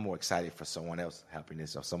me. I'm more excited for someone else's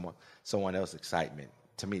happiness or someone else's excitement.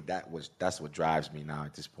 To me, that's what drives me now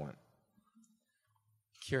at this point.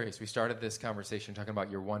 Curious, we started this conversation talking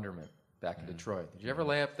about your wonderment back in Detroit. Did you ever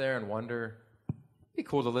lay up there and wonder, it'd be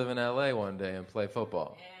cool to live in L.A. one day and play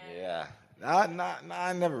football? Yeah.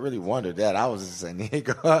 I never really wondered that. I was in San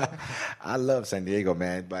Diego. I love San Diego,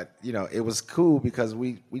 man. But, it was cool because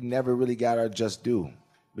we never really got our just due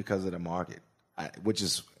because of the market, which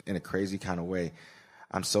is in a crazy kind of way.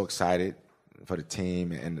 I'm so excited for the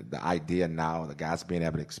team and the idea now, the guys being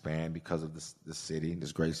able to expand because of this city,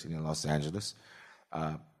 this great city in Los Angeles.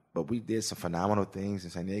 But we did some phenomenal things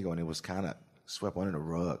in San Diego, and it was kind of swept under the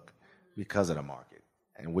rug because of the market.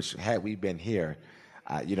 And which, had we been here,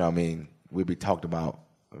 we'd be talked about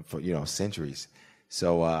for, centuries.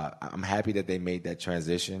 So I'm happy that they made that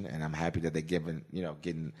transition, and I'm happy that they're getting,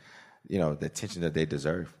 the attention that they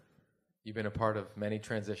deserve. You've been a part of many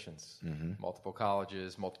transitions, multiple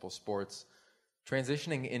colleges, multiple sports.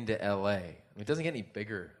 Transitioning into LA, I mean, it doesn't get any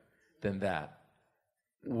bigger than that.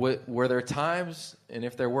 Were there times, and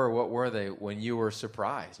if there were, what were they, when you were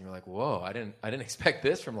surprised? And you're like, whoa, I didn't expect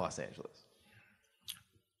this from Los Angeles.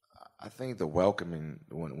 I think the welcoming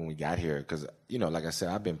when we got here, because, like I said,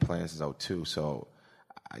 I've been playing since '02, so,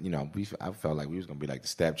 I felt like we was going to be like the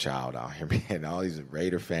stepchild out here, man. All these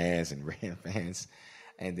Raider fans and Ram fans.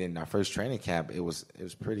 And then our first training camp, it was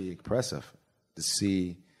pretty impressive to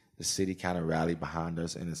see the city kind of rally behind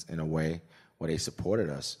us in a way where they supported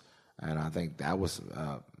us. And I think that was,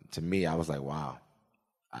 to me, I was like, wow,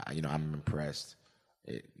 I'm impressed.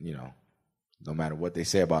 No matter what they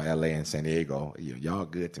say about LA and San Diego, y'all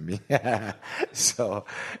good to me. So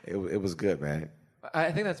it was good, man.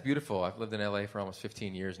 I think that's beautiful. I've lived in LA for almost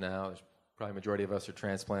 15 years now. There's probably a majority of us are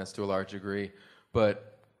transplants to a large degree.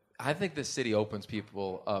 But I think this city opens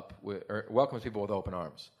people up or welcomes people with open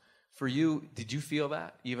arms. For you, did you feel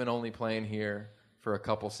that, even only playing here for a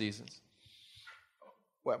couple seasons?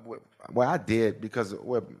 Well, I did, because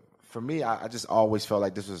for me, I just always felt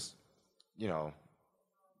like this was, the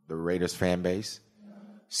Raiders fan base.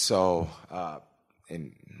 So,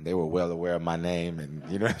 and they were well aware of my name, and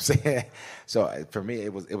you know what I'm saying? So for me,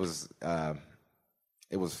 it was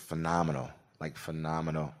phenomenal,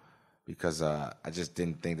 because I just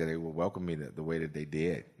didn't think that they would welcome me the way that they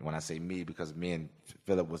did. When I say me, because me and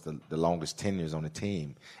Philip was the longest tenures on the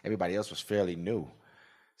team. Everybody else was fairly new.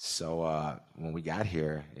 So when we got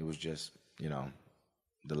here, it was just,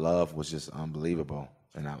 the love was just unbelievable.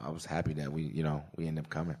 And I was happy that we ended up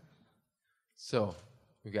coming. So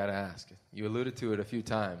we got to ask. You alluded to it a few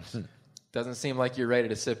times. Doesn't seem like you're ready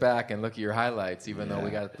to sit back and look at your highlights, even though we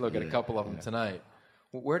got to look at a couple of them tonight.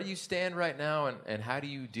 Where do you stand right now, and how do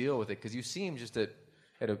you deal with it? Because you seem just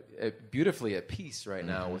beautifully at peace right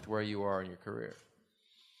now with where you are in your career.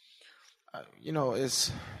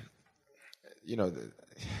 It's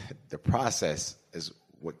the process is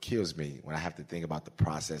what kills me when I have to think about the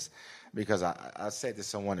process, because I said to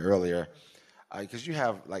someone earlier, because you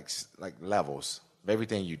have like levels of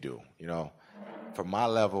everything you do. For my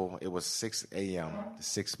level, it was 6 a.m. to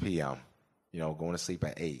 6 p.m. Going to sleep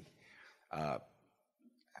at 8.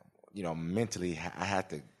 Mentally, I had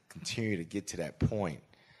to continue to get to that point.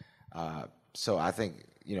 So I think,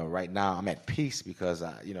 right now I'm at peace, because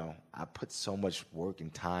I put so much work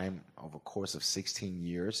and time over the course of 16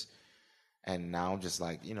 years. And now I'm just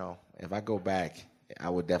like, if I go back, I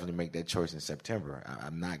would definitely make that choice in September.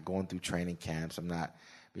 I'm not going through training camps. I'm not,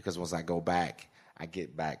 because once I go back, I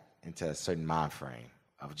get back into a certain mind frame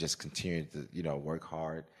of just continuing to, work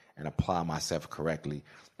hard and apply myself correctly.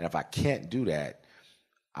 And if I can't do that,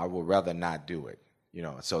 I would rather not do it.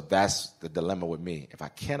 So that's the dilemma with me. If I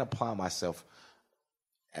can't apply myself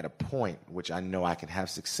at a point which I know I can have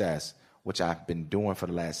success, which I've been doing for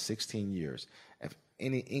the last 16 years, if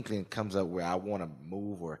any inkling comes up where I want to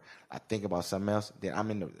move or I think about something else,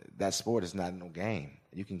 then that sport is not no game.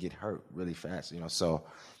 You can get hurt really fast, So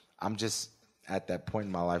I'm just at that point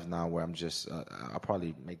in my life now where I'm just, I'll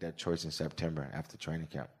probably make that choice in September after training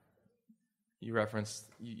camp. You referenced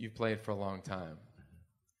you played for a long time.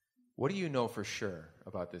 What do you know for sure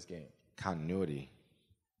about this game? Continuity,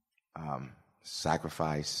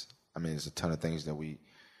 sacrifice. I mean, there's a ton of things that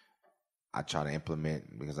I try to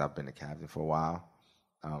implement because I've been the captain for a while.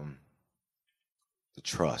 The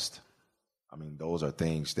trust. I mean, those are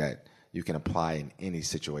things that you can apply in any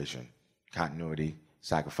situation. Continuity,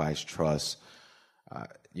 sacrifice, trust.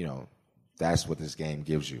 That's what this game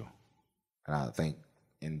gives you. And I think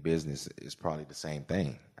in business, it's probably the same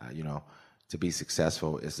thing. To be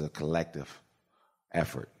successful is a collective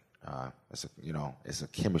effort. It's a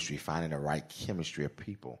chemistry, finding the right chemistry of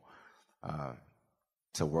people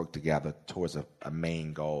to work together towards a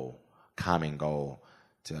main goal, common goal,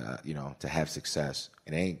 to have success.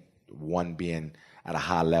 It ain't one being at a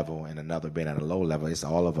high level and another being at a low level. It's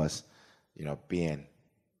all of us, being,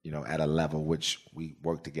 at a level which we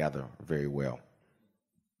work together very well.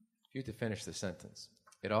 If you had to finish the sentence,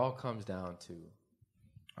 it all comes down to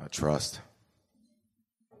trust.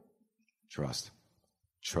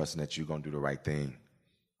 Trusting that you're going to do the right thing.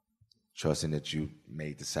 Trusting that you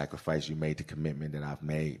made the sacrifice, you made the commitment that I've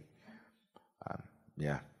made.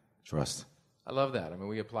 Trust. I love that. I mean,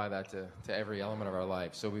 we apply that to every element of our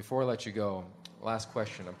life. So before I let you go, last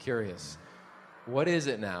question. I'm curious. What is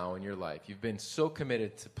it now in your life? You've been so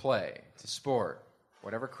committed to play, to sport,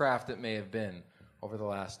 whatever craft it may have been over the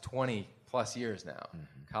last 20 plus years now,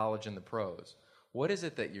 college and the pros. What is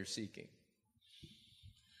it that you're seeking?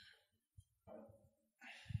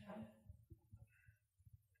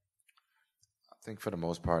 think for the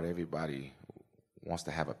most part, everybody wants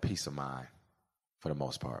to have a peace of mind. For the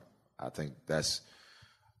most part, I think that's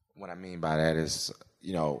what I mean by that is,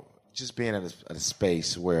 just being at a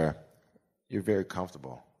space where you're very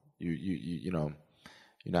comfortable. You're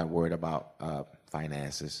not worried about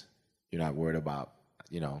finances. You're not worried about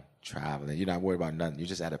traveling. You're not worried about nothing. You're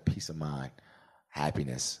just at a peace of mind,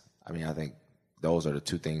 happiness. I mean, I think those are the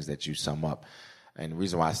two things that you sum up. And the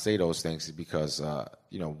reason why I say those things is because,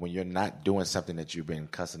 when you're not doing something that you've been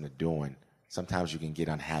accustomed to doing, sometimes you can get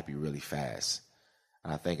unhappy really fast.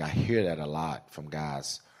 And I think I hear that a lot from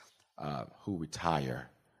guys who retire,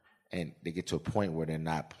 and they get to a point where they're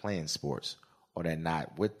not playing sports, or they're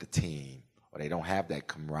not with the team, or they don't have that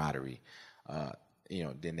camaraderie.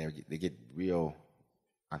 Then they get real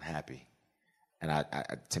unhappy. And I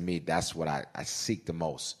to me, that's what I seek the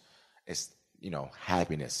most. It's,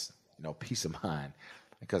 happiness, peace of mind.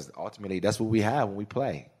 Because ultimately, that's what we have when we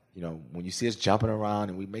play. When you see us jumping around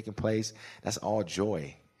and we making plays, that's all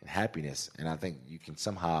joy and happiness. And I think you can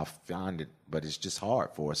somehow find it, but it's just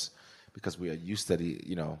hard for us because we are used to the,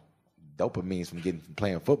 dopamines from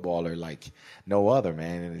playing football are like no other,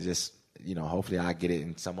 man. And it's just, hopefully I get it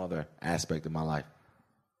in some other aspect of my life.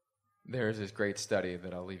 There's this great study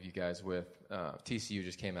that I'll leave you guys with. TCU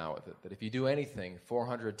just came out with it, that if you do anything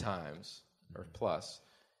 400 times or plus,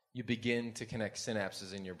 you begin to connect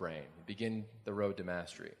synapses in your brain. You begin the road to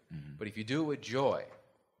mastery. Mm-hmm. But if you do it with joy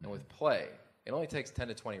and with play, it only takes 10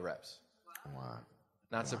 to 20 reps. Wow.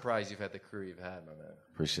 Not surprised you've had the career you've had, my man.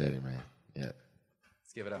 Appreciate it, man. Yeah.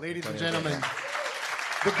 Let's give it up. Ladies and gentlemen,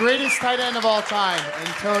 the greatest tight end of all time,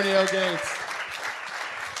 Antonio Gates.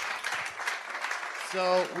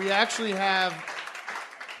 So we actually have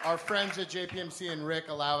our friends at JPMC and Rick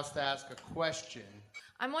allow us to ask a question.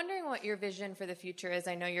 I'm wondering what your vision for the future is.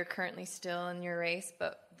 I know you're currently still in your race,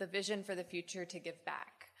 but the vision for the future to give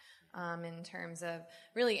back in terms of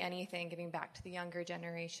really anything, giving back to the younger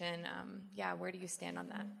generation. Where do you stand on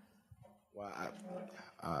that? Well,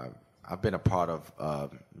 I've been a part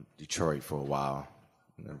of Detroit for a while,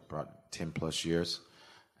 about 10 plus years,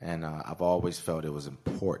 and I've always felt it was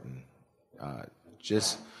important.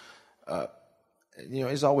 It's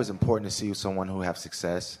always important to see someone who has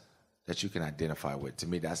success that you can identify with. To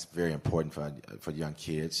me, that's very important for young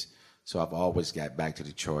kids. So I've always got back to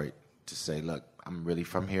Detroit to say, look, I'm really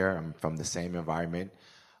from here. I'm from the same environment.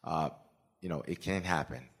 It can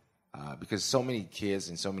happen. Because so many kids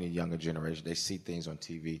and so many younger generations, they see things on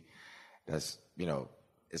TV that's,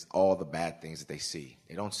 it's all the bad things that they see.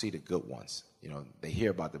 They don't see the good ones. They hear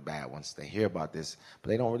about the bad ones. They hear about this, but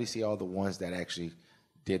they don't really see all the ones that actually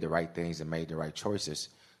did the right things and made the right choices.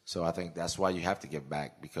 So I think that's why you have to give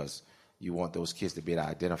back, because you want those kids to be able to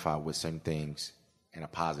identify with certain things in a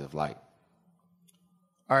positive light.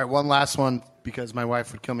 All right, one last one, because my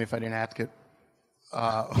wife would kill me if I didn't ask it.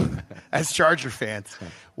 As Charger fans,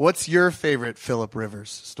 what's your favorite Phillip Rivers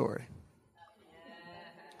story?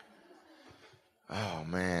 Oh,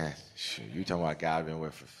 man. Shoot, you talking about a guy I've been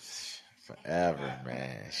with for forever,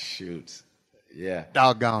 man. Shoot. Yeah.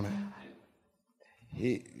 Doggone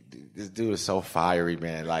it. This dude is so fiery,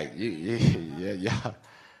 man. Like, yeah.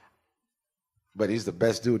 But he's the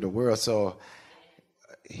best dude in the world, so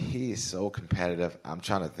he is so competitive. I'm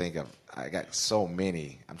trying to think of, I got so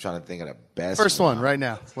many. I'm trying to think of the best. First one right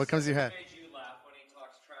now. What comes to your head? Made you laugh when he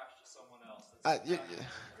talks trash to someone else.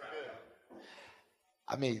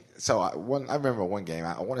 I remember one game.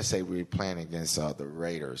 I want to say we were playing against the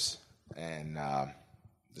Raiders, and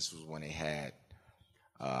this was when they had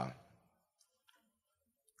a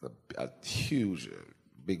huge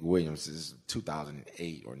Big Williams. This is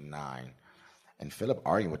 2008 or 9. And Phillip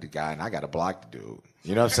arguing with the guy, and I got to block the dude.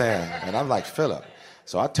 You know what I'm saying? And I'm like, Phillip.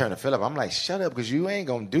 So I turn to Phillip. I'm like, shut up, because you ain't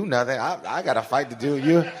going to do nothing. I got to fight the dude.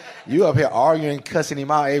 You up here arguing, cussing him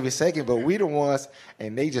out every second, but we the ones,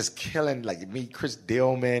 and they just killing, like me, Chris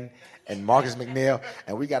Dillman, and Marcus McNeil,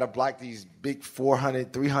 and we got to block these big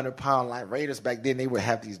 400, 300-pound line Raiders. Back then, they would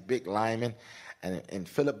have these big linemen. And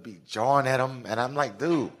Phillip be jawing at him, and I'm like,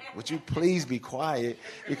 dude, would you please be quiet?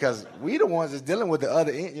 Because we the ones that's dealing with the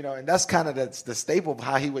other end, and that's kind of the staple of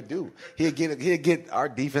how he would do. He'd get our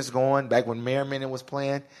defense going back when Merriman was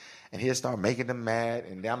playing, and he'd start making them mad.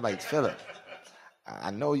 And then I'm like, Phillip, I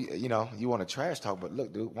know you want to trash talk, but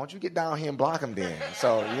look, dude, why don't you get down here and block him then?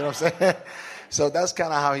 So you know what I'm saying? So that's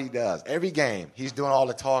kind of how he does. Every game, he's doing all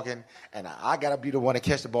the talking, and I gotta be the one to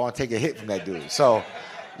catch the ball and take a hit from that dude. So.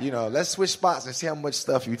 Let's switch spots and see how much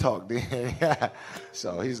stuff you talk then.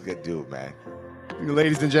 So he's a good dude, man.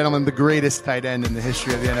 Ladies and gentlemen, the greatest tight end in the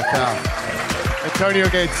history of the NFL, Antonio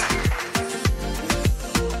Gates.